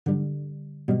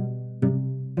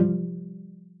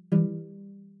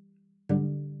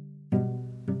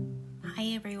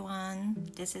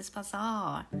This is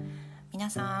Bazaar.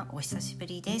 皆さんお久しぶ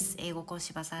りです。英語講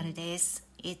師バザールです。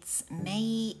It's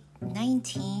May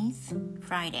 19th,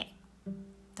 Friday.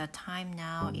 The time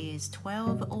now is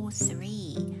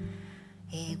 12:03.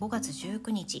 5月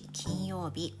19日金曜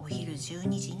日お昼12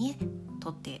時に撮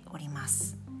っておりま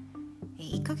す。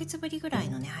1ヶ月ぶりぐらい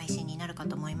のね配信になるか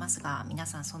と思いますが、皆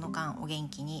さんその間お元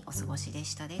気にお過ごしで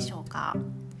したでしょうか？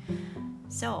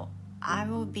 So, I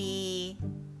will be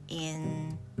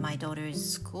in my daughter's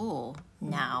school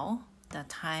now, the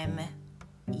time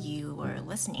you were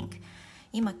listening.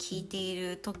 今聞いてい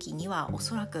る時にはお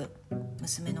そらく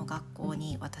娘の学校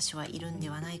に私はいるん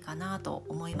ではないかなと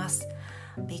思います。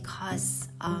Because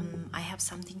I have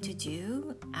something to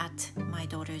do at my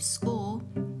daughter's school.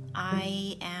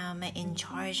 I am in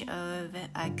charge of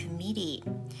a committee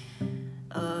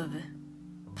of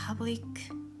public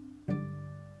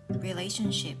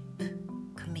relationship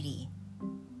committee,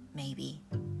 maybe.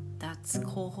 That's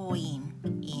広報員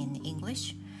in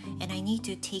English. And I need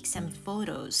to take some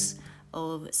photos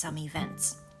of some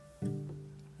events.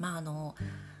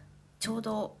 ちょう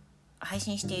ど配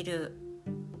信している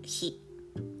日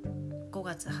5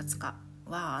月20日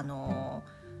は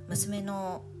娘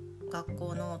の学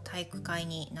校の体育会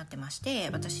になってまし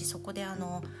て、私そこで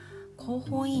広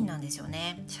報委員なんですよ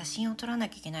ね。写真を撮らな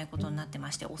きゃいけないことになって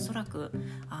まして、おそらく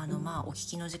お聞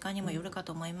きの時間にもよるか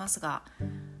と思いますが、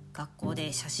学校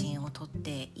で写真を撮っ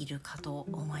ているかと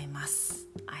思います。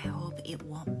 I hope it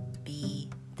won't be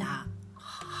that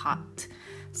hot.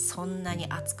 そんなに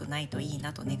暑くないといい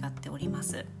なと願っておりま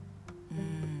す。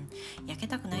焼け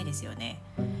たくないですよね。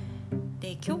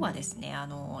で、今日はですね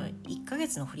1ヶ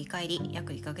月の振り返り、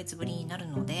約1ヶ月ぶりになる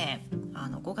ので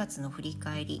5月の振り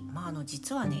返り、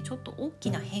実はねちょっと大き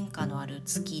な変化のある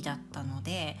月だったの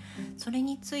で、それ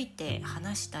について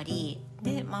話したり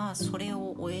で、それ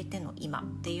を終えての今っ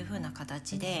ていう風な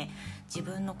形で自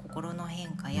分の心の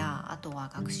変化や、あと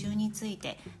は学習につい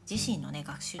て、自身のね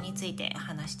学習について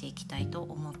話していきたいと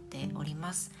思っており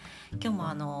ます。今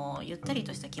日もゆったり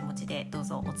とした気持ちでどう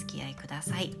ぞお付き合いくだ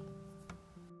さい。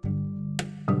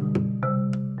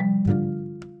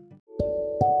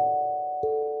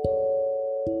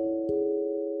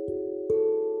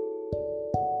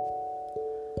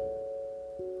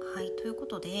というこ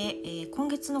とで、今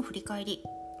月の振り返り、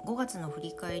5月の振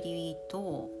り返り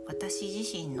と私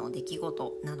自身の出来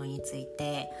事などについ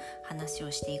て話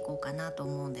をしていこうかなと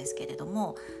思うんですけれど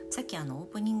も、さっきオー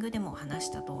プニングでも話し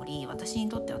た通り、私に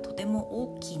とってはとて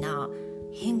も大きな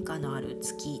変化のある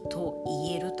月と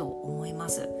言えると思いま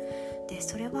す。で、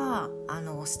それは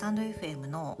スタンド FM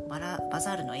のバ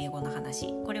ザールの英語の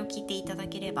話、これを聞いていただ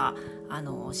ければ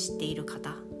知っている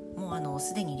方もう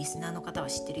すでにリスナーの方は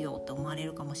知ってるよと思われ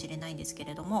るかもしれないんですけ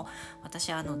れども、私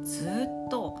ずっ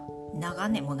と長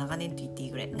年と言ってい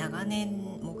いぐらい長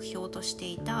年目標として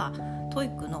いた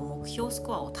TOEIC の目標ス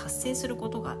コアを達成するこ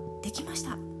とができまし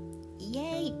た。イエ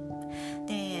ーイ。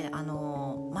で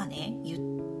言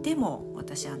っても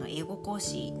私英語講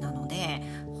師なので、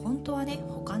本当はね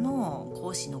他の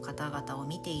講師の方々を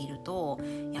見ていると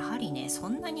やはりねそ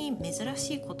んなに珍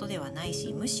しいことではない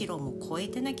し、むしろもう超え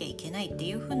てなきゃいけないって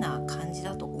いう風な感じ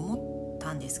だと思っ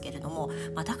たんですけれども、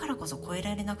だからこそ超え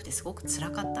られなくてすごく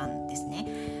辛かったんです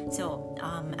ね。So,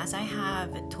 as I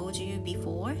have told you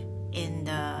before in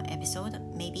the episode,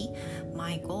 maybe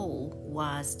my goal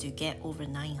was to get over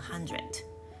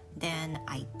 900.Then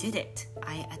I did it.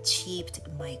 I achieved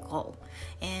my goal.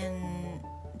 And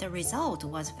the result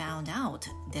was found out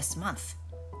this month.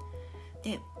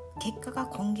 で、結果が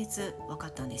今月分か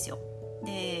ったんですよ。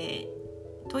で、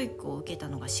TOEIC を受けた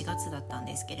のが4月だったん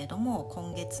ですけれども、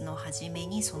今月の初め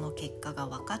にその結果が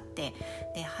分かって、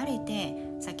で、晴れて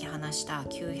さっき話した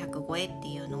900超えって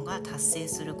いうのが達成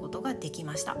することができ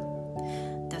ました。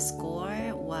The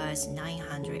score was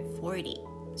 940.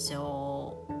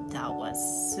 So...That was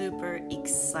super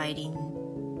exciting,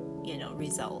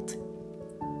 result.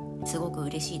 すごく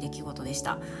嬉しい出来事でし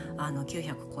た。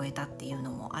900超えたっていう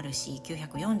のもあるし、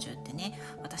940ってね、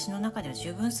私の中では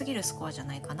十分すぎるスコアじゃ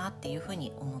ないかなっていうふう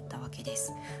に思ったわけで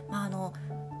す。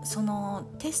その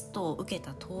テストを受け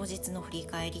た当日の振り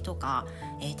返りとか、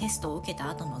テストを受けた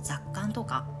後の雑感と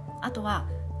か、あとは、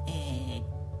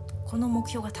この目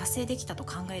標が達成できたと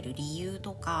考える理由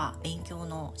とか、勉強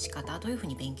の仕方、どういうふう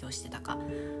に勉強してたか、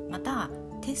また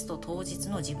テスト当日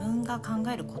の自分が考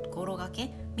える心が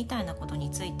けみたいなこと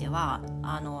については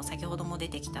先ほども出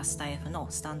てきたスタ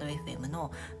ンド FM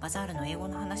のバザールの英語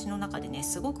の話の中でね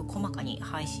すごく細かに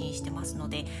配信してますの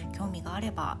で、興味があれ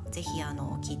ばぜひ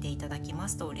聞いていただきま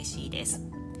すと嬉しいです。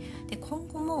で、今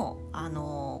後も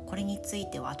これについ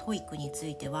ては TOEIC につ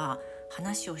いては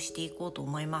話をしていこうと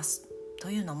思います。と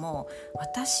いうのも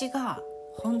私が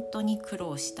本当に苦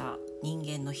労した人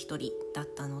間の一人だっ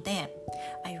たので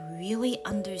I really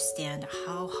understand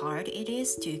how hard it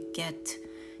is to get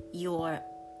your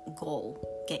goal,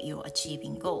 get your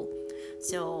achieving goal.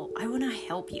 So I want to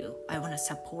help you. I want to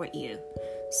support you.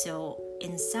 So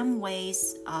in some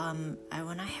ways, I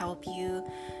want to help you.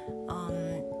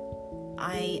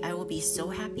 I will be so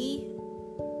happy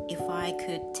if I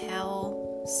could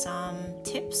tell some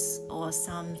tips or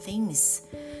some things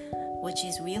which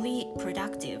is really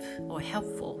productive or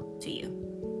helpful to you.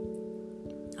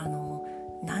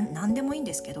 何でもいいん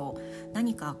ですけど、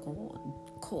何か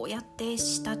こうやって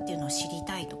したっていうのを知り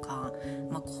たいとか、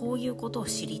こういうことを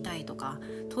知りたいとか、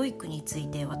トイックについ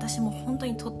て私も本当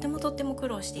にとっても苦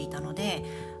労していたので、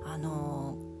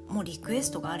もうリクエ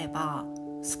ストがあれば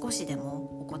少しで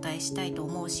もお答えしたいと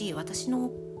思うし、私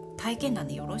の体験談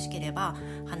でよろしければ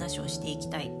話をしていき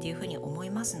たいっていうふうに思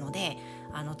いますので、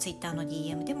Twitter の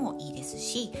DM でもいいです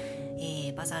し、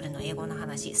バザールの英語の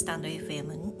話スタンド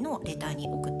FM のレターに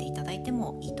送っていただいて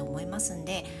もいいと思いますん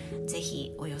で、ぜ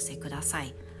ひお寄せくださ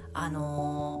い。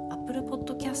Apple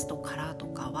Podcast からと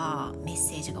かはメッ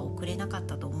セージが送れなかっ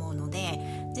たと思うの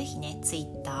で、ぜひね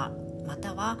Twitter ま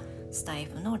たはスタイ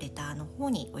フのレターの方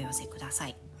にお寄せくださ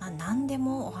い。何で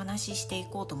もお話ししてい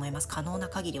こうと思います、可能な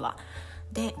限りは。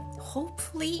で、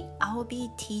hopefully I'll be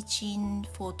teaching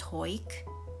for TOEIC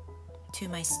to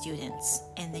my students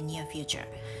in the near future.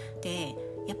 で、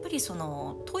やっぱりそ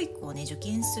の TOEIC をね受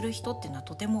験する人っていうのは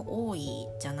とても多い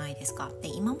じゃないですか。で、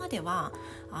今までは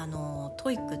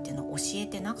TOEIC っていうのを教え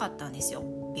てなかったんですよ。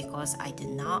Because I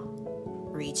did not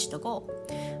reach the goal.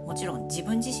 もちろん自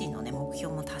分自身のね目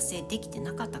標も達成できて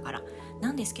なかったから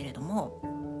なんですけれども、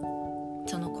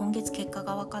その今月結果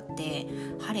が分かって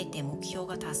晴れて目標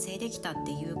が達成できたっ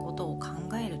ていうことを考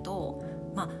えると、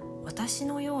私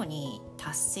のように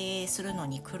達成するの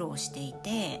に苦労してい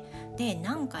て、で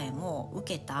何回も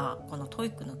受けたこの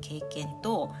TOEIC の経験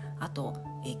と、あと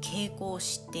傾向を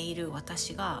知っている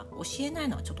私が教えない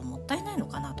のはちょっともったいないの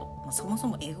かなと、そもそ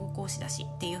も英語講師だし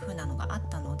っていう風なのがあっ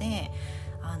たので、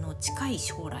近い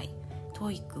将来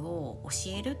TOEIC を教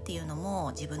えるっていうの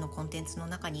も自分のコンテンツの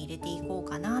中に入れていこう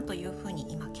かなというふうに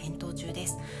今検討中で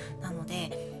す。なの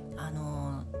で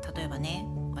例えばね、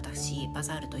私バ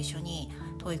ザールと一緒に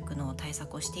TOEIC の対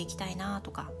策をしていきたいな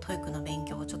とか、 TOEIC の勉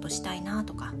強をちょっとしたいな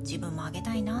とか、自分も上げ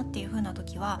たいなっていう風な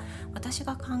時は、私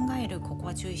が考えるここ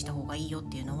は注意した方がいいよっ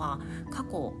ていうのは過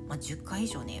去、10回以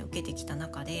上ね受けてきた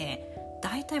中で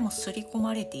大体もう刷り込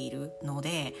まれているの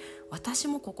で、私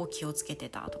もここ気をつけて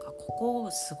たとか、こ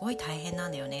こすごい大変な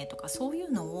んだよねとか、そうい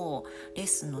うのをレッ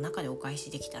スンの中でお返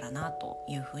しできたらなと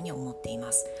いうふうに思ってい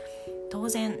ます。当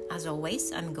然 as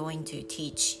always I'm going to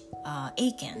teach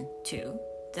Aiken too.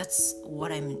 That's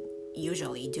what I'm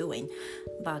usually doing,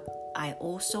 but I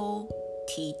also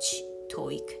teach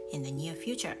TOEIC in the near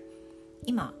future.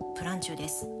 今プラン中で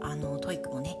す。TOEIC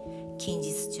もね近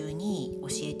日中に教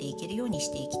えていけるようにし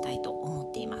ていきたいと思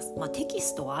っています。テキ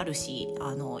ストはあるし、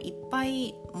いっぱ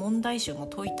い問題集も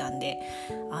解いたんで、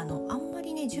あんま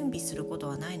りね準備すること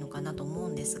はないのかなと思う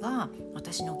んですが、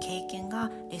私の経験が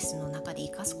レッスンの中で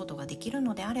生かすことができる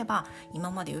のであれば、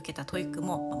今まで受けた TOEIC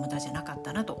も無駄じゃなかっ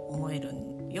たなと思える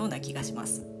ような気がしま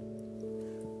す。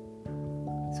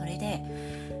それ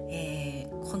で、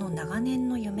この長年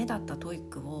の夢だった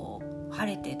TOEIC を晴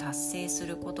れて達成す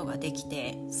ることができ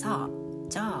て、さあ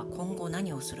じゃあ今後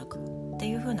何をするかって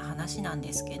いう風な話なん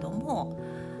ですけども、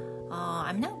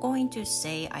I'm not going to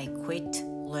say I quit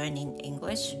learning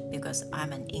English because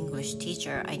I'm an English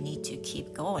teacher. I need to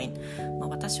keep going.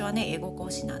 私はね英語講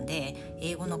師なんで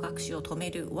英語の学習を止め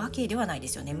るわけではないで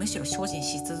すよね。むしろ精進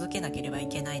し続けなければい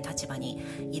けない立場に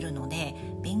いるので、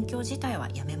勉強自体は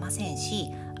やめません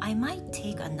し、I might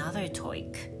take another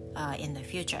TOEIC、in the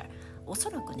future.おそ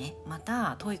らくねま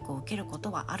た TOEIC を受けるこ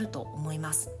とはあると思い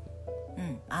ます。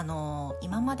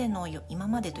今ま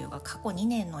でというか過去2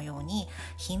年のように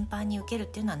頻繁に受けるっ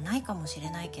ていうのはないかもしれ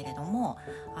ないけれども、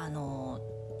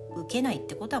受けないっ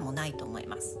てことはもうないと思い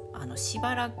ます。し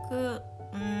ばらく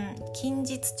近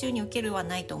日中に受けるは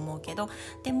ないと思うけど、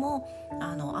でも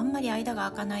あんまり間が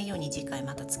空かないように次回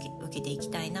また受けていき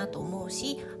たいなと思う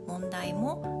し、問題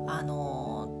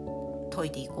も解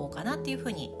いていこうかなっていうふ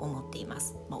うに思っていま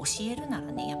す。教えるな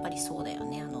らねやっぱりそうだよ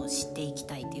ね、知っていき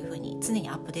たいっていうふうに、常に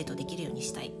アップデートできるように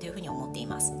したいっていうふうに思ってい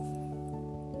ます。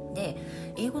で、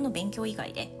英語の勉強以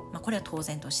外で、これは当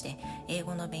然として英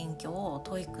語の勉強、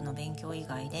TOEIC の勉強以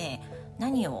外で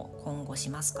何を今後し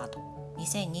ますかと、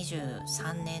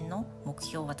2023年の目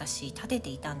標を私立てて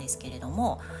いたんですけれど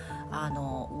も、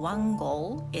One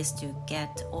goal is to get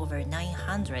over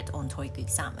 900 on TOEIC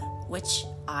exam, which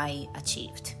I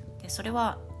achieved。でそれ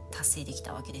は達成でき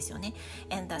たわけですよね。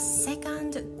And the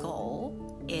second goal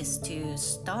is to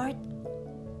start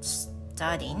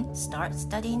studying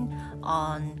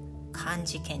on 漢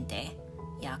字検定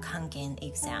や漢検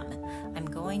exam.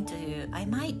 I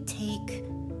might take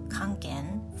漢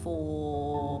検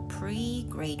for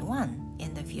pre-grade 1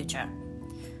 in the future.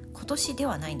 今年で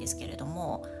はないんですけれど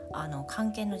も、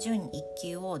漢検の準1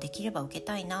級をできれば受け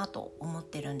たいなと思っ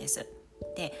てるんです。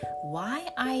で、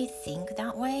why I think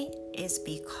that way is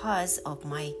because of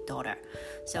my daughter.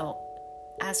 So,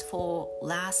 as for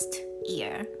last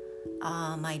year,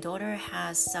 my daughter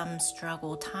has some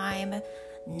struggle time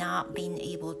not being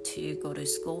able to go to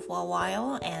school for a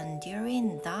while, and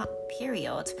during that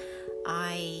period,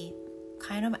 I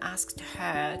kind of asked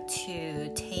her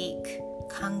to take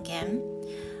Kangen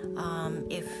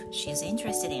if she's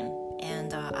interested in.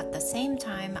 And at the same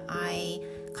time, I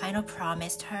kind of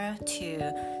promised her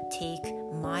to take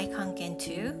my Kangen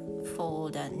too for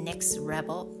the next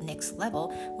level,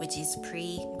 which is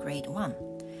pre-grade 1.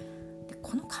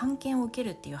 この漢検を受け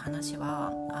るっていう話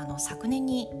は昨年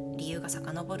に理由が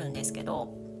遡るんですけ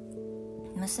ど、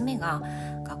娘が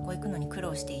学校行くのに苦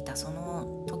労していたそ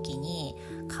の時に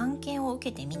漢検を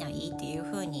受けてみないっていう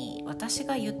ふうに私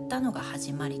が言ったのが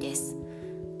始まりです。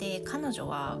で、彼女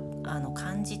は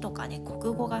漢字とかね、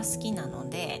国語が好きなの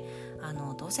で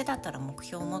どうせだったら目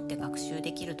標を持って学習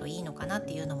できるといいのかなっ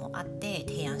ていうのもあって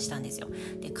提案したんですよ。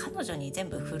で、彼女に全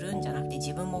部振るんじゃなくて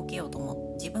自分も受けようと思って、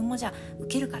自分もじゃあ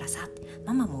受けるからさ、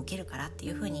ママも受けるからって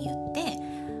いう風に言って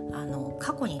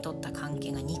過去に取った漢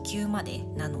検が2級まで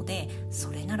なので、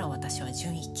それなら私は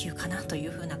準1級かなとい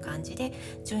う風な感じで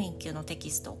準1級のテ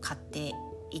キストを買って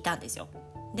いたんですよ。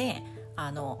で、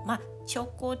ちょ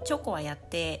こちょこはやっ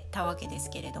てたわけで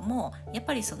すけれども、やっ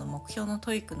ぱりその目標の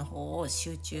トイックの方を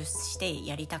集中して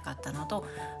やりたかったのと、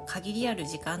限りある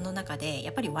時間の中でや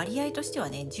っぱり割合としては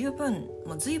ね、随分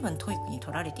トイックに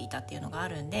取られていたっていうのがあ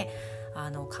るんで、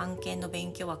漢検の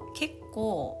勉強は結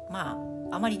構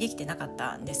あまりできてなかっ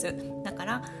たんです。だか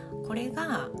らこれ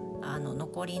が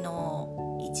残り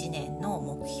の1年の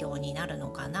目標になるの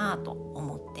かなと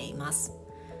思っています。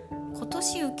今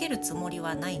年受けるつもり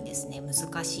はないんですね。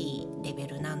難しいレベ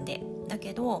ルなんで。だ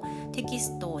けどテキ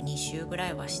ストを2週ぐら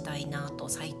いはしたいなと、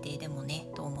最低でもね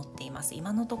と思っています。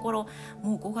今のところ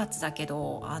もう5月だけ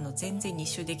ど全然2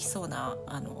週できそうな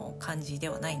感じで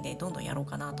はないんで、どんどんやろう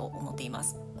かなと思っていま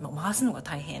す。回すのが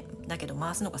大変だけど、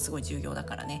回すのがすごい重要だ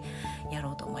からね、や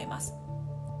ろうと思います。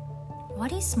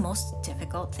What is most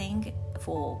difficult thing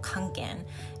for Kangen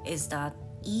is that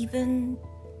even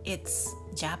it's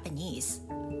Japanese,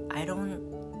 I don't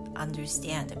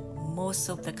understand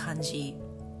most of the kanji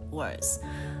words.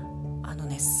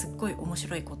 すっごい面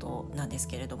白いことなんです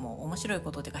けれども、面白い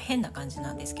ことっていうか変な感じ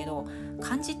なんですけど、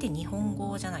漢字って日本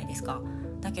語じゃないですか。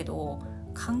だけど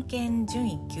漢検準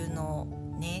1級の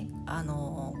ね、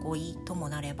語彙とも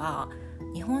なれば、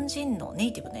日本人ネ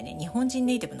イテ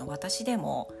ィブの私で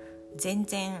も全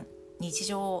然日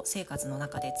常生活の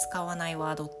中で使わない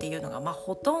ワードっていうのが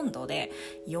ほとんどで、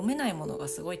読めないものが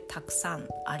すごいたくさん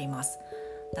あります。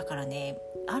だからね、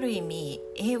ある意味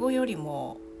英語より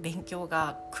も勉強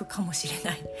が苦かもしれ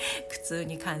ない苦痛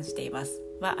に感じています。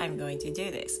But I'm going to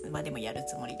do this. でもやる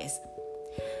つもりです。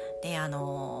で、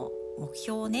目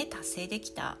標をね達成で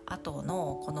きた後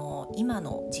のこの今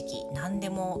の時期、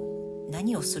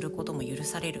何をすることも許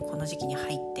されるこの時期に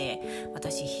入って、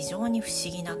私非常に不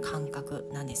思議な感覚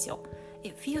なんですよ。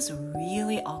It feels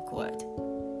really awkward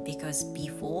because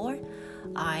before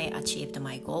I achieved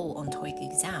my goal on TOEIC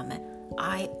exam,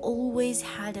 I always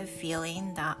had a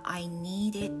feeling that I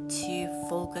needed to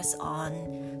focus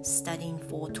on studying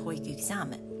for TOEIC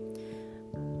exam.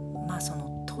 そ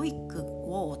の TOEIC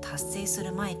を達成す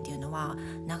る前っていうのは、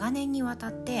長年にわた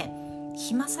って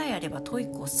暇さえあれば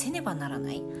TOEIC をせねばなら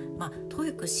ない、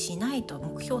TOEIC しないと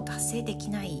目標達成でき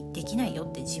ないよ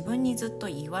って自分にずっと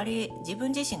自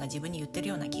分自身が自分に言ってる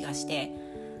ような気がして、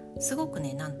すごく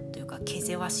ね、なんというか気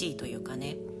ぜわしいというか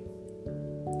ね、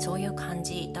そういう感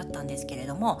じだったんですけれ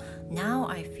ども、 Now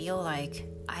I feel like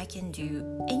I can do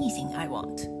anything I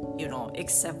want,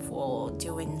 except for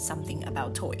doing something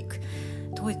about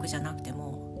TOEIC じゃなくて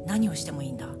も何をしてもい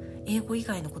いんだ、英語以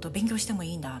外のことを勉強してもい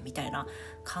いんだみたいな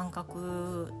感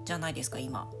覚じゃないですか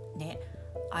今ね。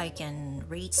 I can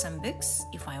read some books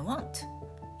if I want,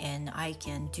 and I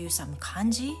can do some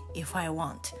kanji if I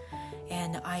want,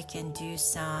 and I can do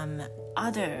some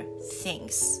other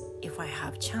things if I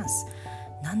have chance.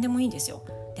 何でもいいんですよ。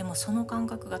でもその感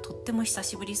覚がとっても久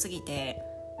しぶりすぎて、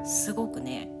すごく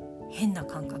ね変な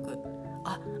感覚、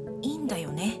いいんだ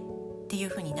よねっていう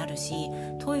風になるし、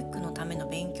 TOEIC のための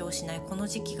勉強をしないこの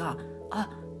時期が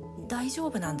大丈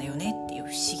夫なんだよねっていう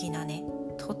不思議なね、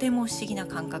とても不思議な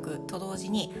感覚と同時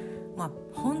に、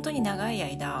本当に長い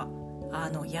間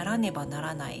やらねばな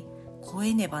らない、超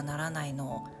えねばならない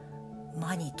の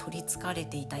魔に取りつかれ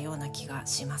ていたような気が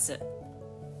します。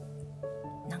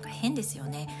なんか変ですよ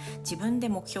ね。自分で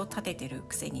目標を立ててる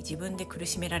くせに自分で苦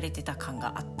しめられてた感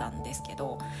があったんですけ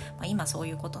ど、今そう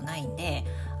いうことないんで、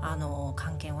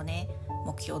関係をね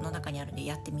目標の中にあるんで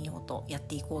やってい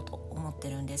こうと思って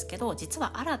るんですけど、実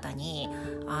は新たに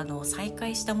再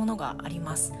開したものがあり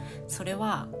ます。それ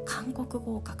は韓国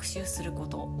語を学習するこ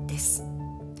とです。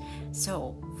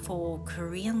 So for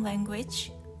Korean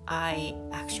language, I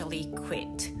actually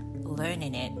quit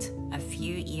learning it a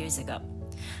few years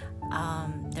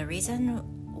ago.The reason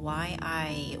why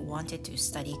I wanted to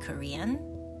study Korean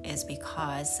is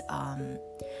because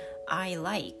I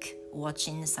like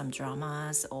watching some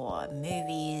dramas or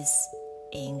movies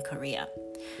in Korea.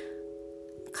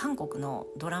 韓国の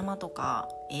ドラマとか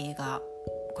映画、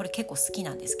これ結構好き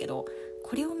なんですけど、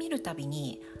これを見るたび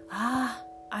に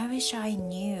I wish I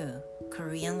knew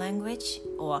Korean language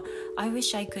or I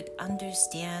wish I could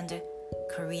understand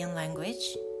Korean language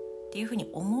っていうふうに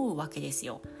思うわけです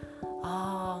よ。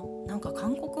なんか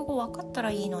韓国語分かった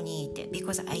らいいのにって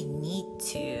because I need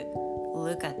to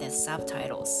look at the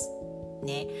subtitles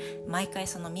ね、毎回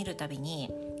その見るたびに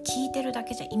聞いてるだ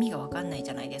けじゃ意味が分かんないじ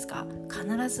ゃないですか。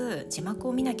必ず字幕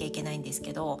を見なきゃいけないんです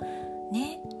けど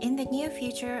ね。 In the near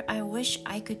future I wish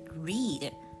I could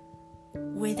read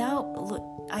without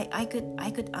I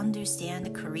could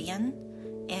understand Korean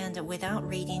and without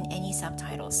reading any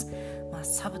subtitles、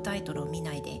サブタイトルを見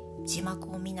ないで字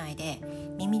幕を見ないで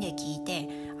耳で聞いて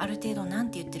ある程度何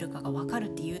て言ってるかが分か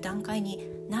るっていう段階に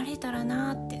なれたら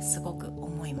なってすごく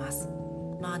思います。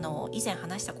以前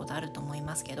話したことあると思い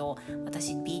ますけど、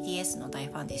私 BTS の大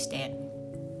ファンでして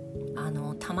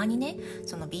たまにね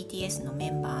その BTS の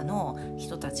メンバーの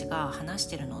人たちが話し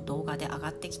てるのを動画で上が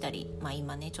ってきたり、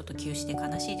今ねちょっと休止で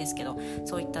悲しいですけど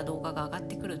そういった動画が上がっ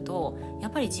てくるとや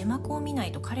っぱり字幕を見な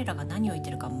いと彼らが何を言っ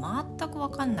てるか全く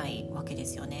分かんないわけで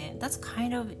すよね。 That's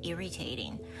kind of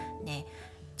irritating ね。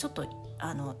ちょっと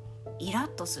イラ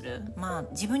ッとする、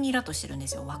自分にイラッとしてるんで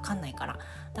すよ、分かんないから。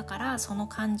だからその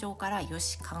感情からよ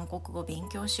し韓国語勉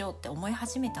強しようって思い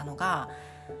始めたのが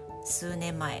数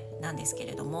年前なんですけ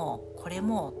れども、これ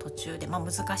も途中で、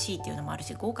難しいっていうのもある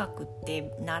し、語学っ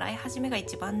て習い始めが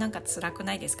一番なんか辛く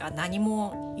ないですか？何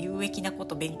も有益なこ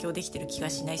と勉強できてる気が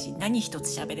しないし、何一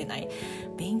つ喋れない、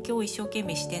勉強を一生懸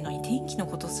命してるのに天気の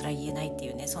ことすら言えないってい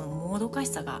うね、そのもどかし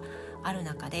さがある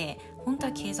中で本当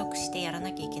は継続してやら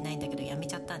なきゃいけないんだけどやめ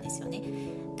ちゃったんですよね。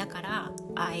だから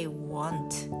I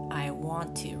want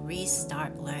to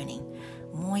restart learning、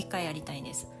 もう一回やりたいん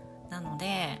です。なの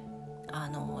で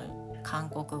韓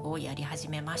国語をやり始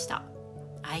めました。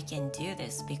 I can do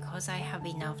this because I have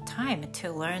enough time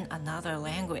to learn another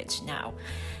language now。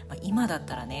 今だっ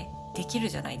たらねできる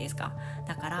じゃないですか。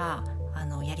だから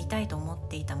やりたいと思っ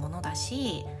ていたものだ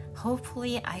し、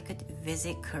 Hopefully I could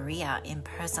visit Korea in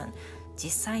person。 実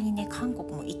際にね韓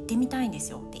国も行ってみたいんです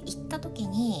よ。で行った時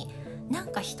になん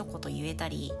か一言言えた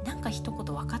りなんか一言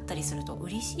分かったりすると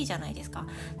嬉しいじゃないですか。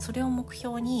それを目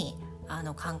標に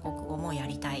韓国語もや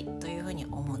りたいというふうに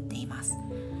思っています。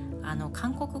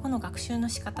韓国語の学習の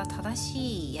仕方、正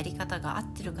しいやり方が合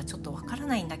ってるかちょっとわから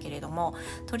ないんだけれども、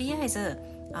とりあえず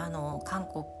韓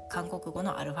国語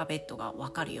のアルファベットがわ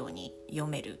かるように読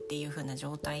めるっていう風な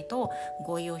状態と、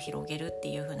語彙を広げるって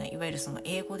いう風な、いわゆるその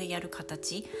英語でやる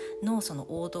形のその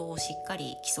王道をしっか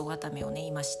り基礎固めをね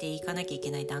今していかなきゃい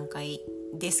けない段階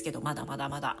ですけど、まだ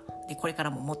でこれから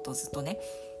ももっとずっとね。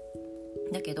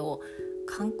だけど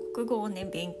韓国語をね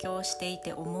勉強してい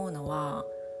て思うのは、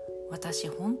私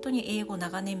本当に英語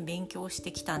長年勉強し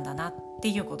てきたんだなって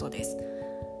いうことです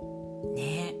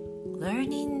ね。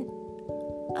 Learning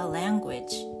a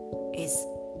language is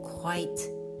quite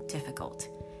difficult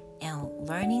and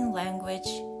learning language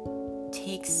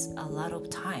takes a lot of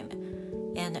time.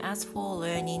 And as for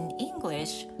learning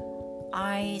English,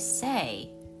 I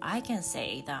can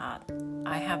say that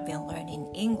I have been learning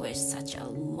English such a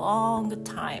long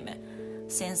time.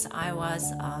 Since I was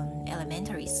an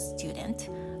elementary student,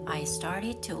 I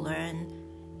started to learn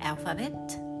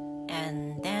alphabet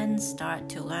and then start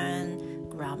to learn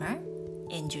grammar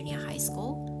in junior high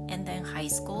school and then high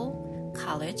school,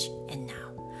 college, and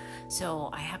now. So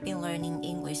I have been learning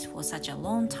English for such a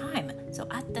long time. So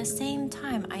at the same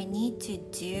time, I need to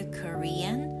do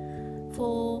Korean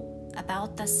for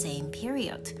about the same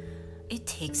period. It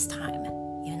takes time,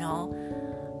 you know.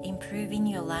 Improving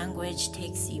your language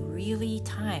takes really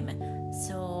time.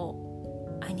 So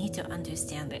I need to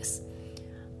understand this.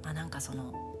 なんかそ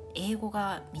の英語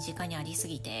が身近にありす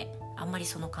ぎてあんまり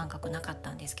その感覚なかっ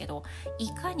たんですけど、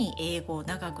いかに英語を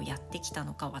長くやってきた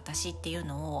のか私っていう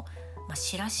のを、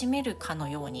知らしめるかの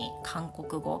ように韓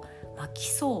国語、基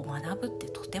礎を学ぶって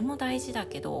とても大事だ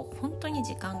けど本当に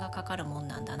時間がかかるもん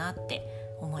なんだなっ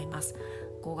て思います。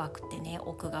語学ってね、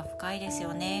奥が深いです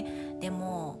よね。で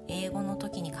も英語の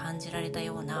時に感じられた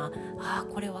ような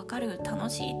これわかる、楽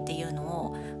しいっていうの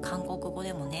を韓国語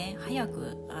でもね早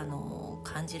く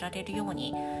感じられるよう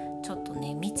にちょっと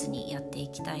ね密にやって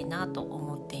いきたいなと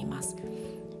思っています。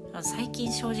最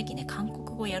近正直ね韓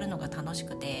国語やるのが楽し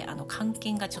くて、漢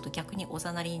検がちょっと逆にお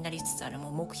ざなりになりつつあるも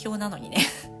う目標なのにね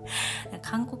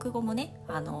韓国語もね、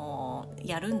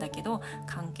やるんだけど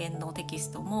漢検のテキ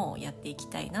ストもやっていき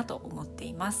たいなと思って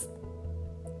います。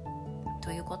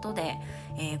ということで、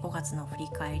5月の振り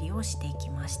返りをしていき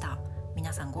ました。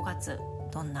皆さん5月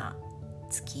どんな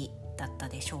月だった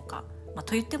でしょうか。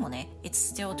と言ってもね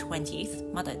It's still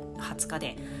 20th まだ20日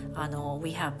で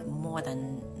we have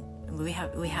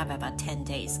about 10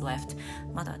 days left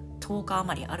まだ10日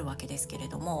余りあるわけですけれ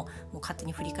ども、もう勝手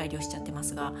に振り返りをしちゃってま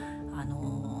すが、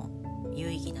有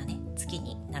意義なね月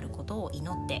になることを祈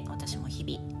って私も日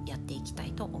々やっていきた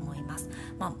いと思います。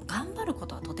頑張るこ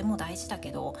とはとても大事だ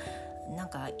けど、なん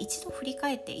か一度振り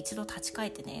返って一度立ち返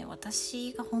ってね、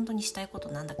私が本当にしたいこと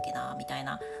なんだっけなみたい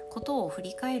なことを振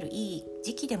り返るいい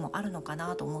時期でもあるのか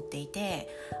なと思っていて、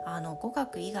語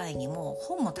学以外にも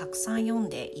本もたくさん読ん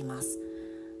でいます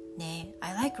ね。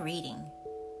I like reading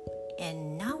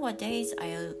and nowadays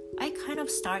I kind of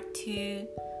start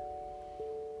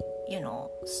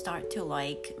to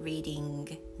like reading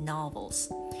novels。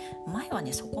 前は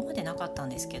ねそこまでなかったん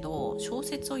ですけど、小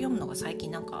説を読むのが最近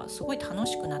なんかすごい楽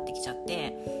しくなってきちゃっ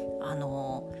て、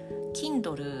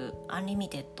Kindle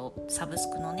Unlimited サブス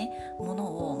クのねも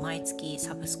のを毎月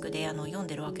サブスクで読ん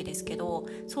でるわけですけど、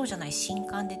そうじゃない新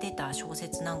刊で出た小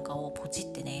説なんかをポチっ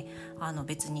てね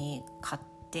別に買っ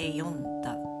て読ん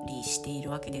だりしている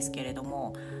わけですけれど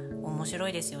も、面白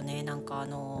いですよね。なんか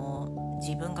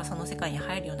自分がその世界に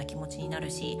入るような気持ちになる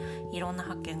し、いろんな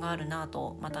発見があるな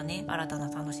と、またね新たな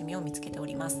楽しみを見つけてお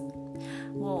ります。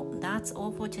Well, that's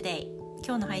all for today。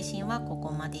今日の配信はこ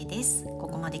こまでです。こ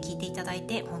こまで聞いていただい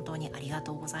て本当にありが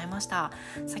とうございました。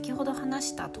先ほど話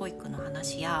した TOEIC の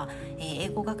話や、英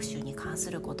語学習に関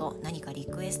すること、何かリ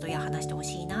クエストや話してほ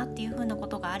しいなっていう風なこ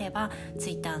とがあれば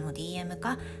Twitter の DM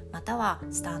か、または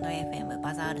スタンド FM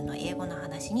バザールの英語の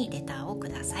話にレターをく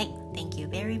ださい。 Thank you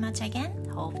very much again.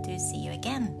 Hope to see you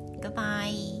again.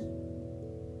 Goodbye.